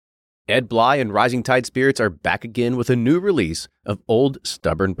Ed Bly and Rising Tide Spirits are back again with a new release of Old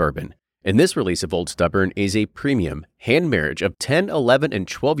Stubborn Bourbon. And this release of Old Stubborn is a premium hand marriage of 10, 11, and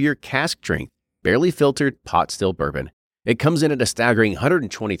 12-year cask strength, barely filtered pot still bourbon. It comes in at a staggering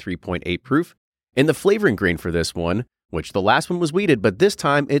 123.8 proof, and the flavoring grain for this one, which the last one was wheated, but this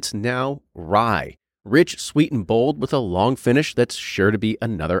time it's now rye. Rich, sweet, and bold with a long finish that's sure to be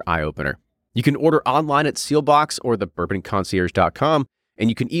another eye-opener. You can order online at Sealbox or thebourbonconcierge.com, and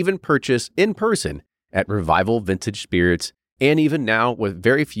you can even purchase in person at Revival Vintage Spirits, and even now with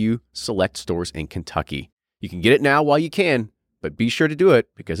very few select stores in Kentucky. You can get it now while you can, but be sure to do it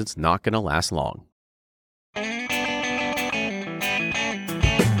because it's not going to last long.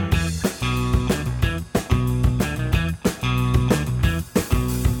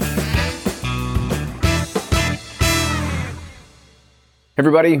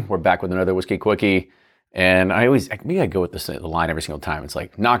 Everybody, we're back with another Whiskey Quickie, and maybe I go with the line every single time. It's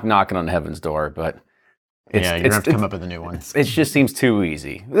like knocking on heaven's door, but you're going to have to come up with a new one. It just seems too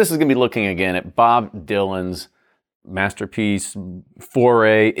easy. This is going to be looking again at Bob Dylan's masterpiece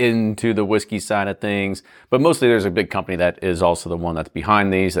foray into the whiskey side of things, but mostly there's a big company that is also the one that's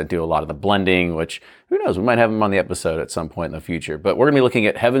behind these, that do a lot of the blending, which, who knows, we might have them on the episode at some point in the future. But we're going to be looking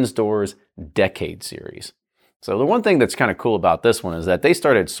at Heaven's Door's Decade Series. So the one thing that's kind of cool about this one is that they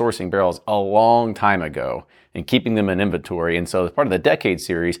started sourcing barrels a long time ago and keeping them in inventory. And so as part of the Decade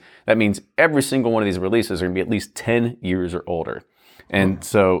Series, that means every single one of these releases are going to be at least 10 years or older. And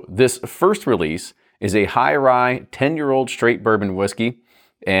so this first release is a high rye 10-year-old straight bourbon whiskey.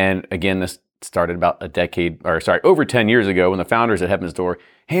 And again, this started about over 10 years ago when the founders at Heaven's Door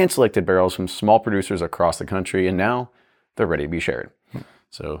hand-selected barrels from small producers across the country, and now they're ready to be shared.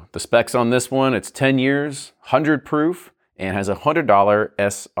 So the specs on this one, it's 10 years, 100 proof, and has a $100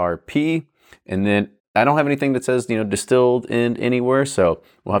 SRP. And then I don't have anything that says, distilled in anywhere, so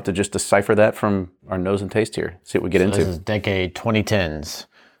we'll have to just decipher that from our nose and taste here. See what we get into. This is Decade 2010s.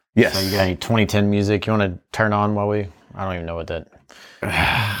 Yes. So you got any 2010 music you want to turn on while I don't even know what that...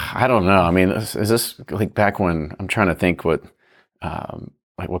 I don't know. I mean, is this like back when, I'm trying to think what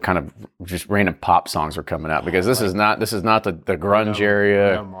kind of just random pop songs are coming out, because this is not the grunge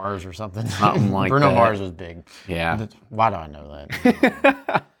area. Bruno Mars or something. Something like Bruno that. Mars was big. Yeah. Why do I know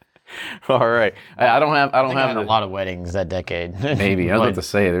that? All right. I don't have a lot of weddings that decade. Maybe. I was about to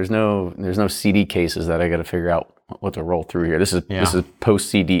say there's no CD cases that I got to figure out what to roll through here. This is post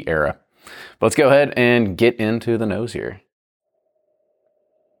CD era. But let's go ahead and get into the nose here.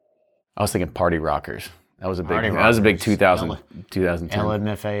 I was thinking Party Rockers. That was a big 2010.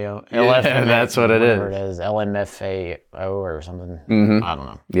 LMFAO. Yeah, that's what it is. Whatever it is, LMFAO or something. Mm-hmm. I don't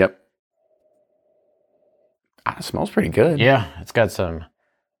know. Yep. It smells pretty good. Yeah, it's got some.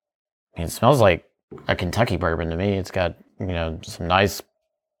 It smells like a Kentucky bourbon to me. It's got some nice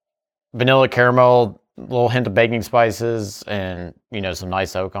vanilla caramel, little hint of baking spices, and some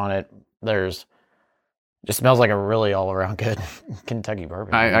nice oak on it. Just smells like a really all around good Kentucky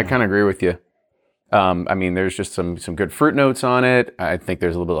bourbon. I kind of agree with you. There's just some good fruit notes on it. I think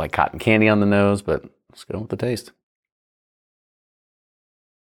there's a little bit like cotton candy on the nose, but let's go with the taste.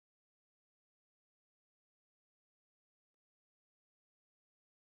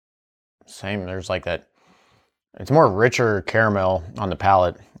 Same. There's like that. It's more richer caramel on the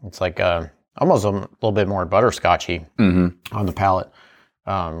palate. It's like almost a little bit more butterscotchy on the palate.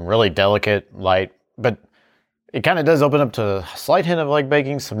 Really delicate, light, but it kind of does open up to a slight hint of like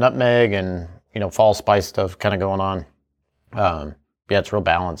baking, some nutmeg, and fall spice stuff kind of going on. Yeah, it's real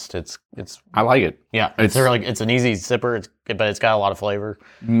balanced. It's. I like it. Yeah, it's an easy sipper. But it's got a lot of flavor.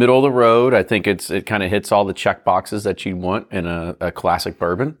 Middle of the road. I think it kind of hits all the check boxes that you'd want in a classic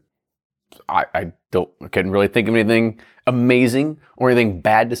bourbon. I couldn't really think of anything amazing or anything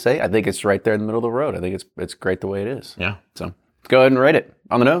bad to say. I think it's right there in the middle of the road. I think it's great the way it is. Yeah. So let's go ahead and rate it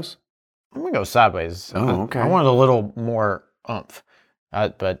on the nose. I'm gonna go sideways. Oh, okay. I wanted a little more oomph,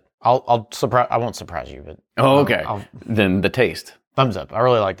 but I'll surprise. I won't surprise you, but okay. Then the taste. Thumbs up. I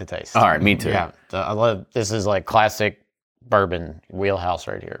really like the taste. All right, me too. Yeah, I love. This is like classic bourbon wheelhouse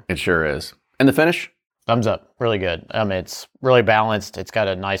right here. It sure is. And the finish? Thumbs up. Really good. It's really balanced. It's got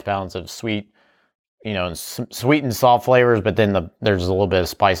a nice balance of sweet, and sweet and soft flavors, but then there's a little bit of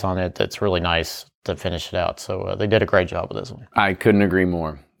spice on it that's really nice to finish it out. So they did a great job with this one. I couldn't agree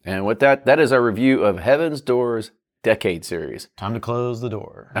more. And with that is our review of Heaven's Door's Decade Series. Time to close the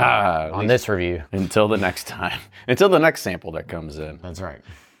door on this review. Until the next time. Until the next sample that comes in. That's right.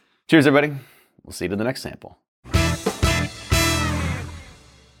 Cheers, everybody. We'll see you to the next sample.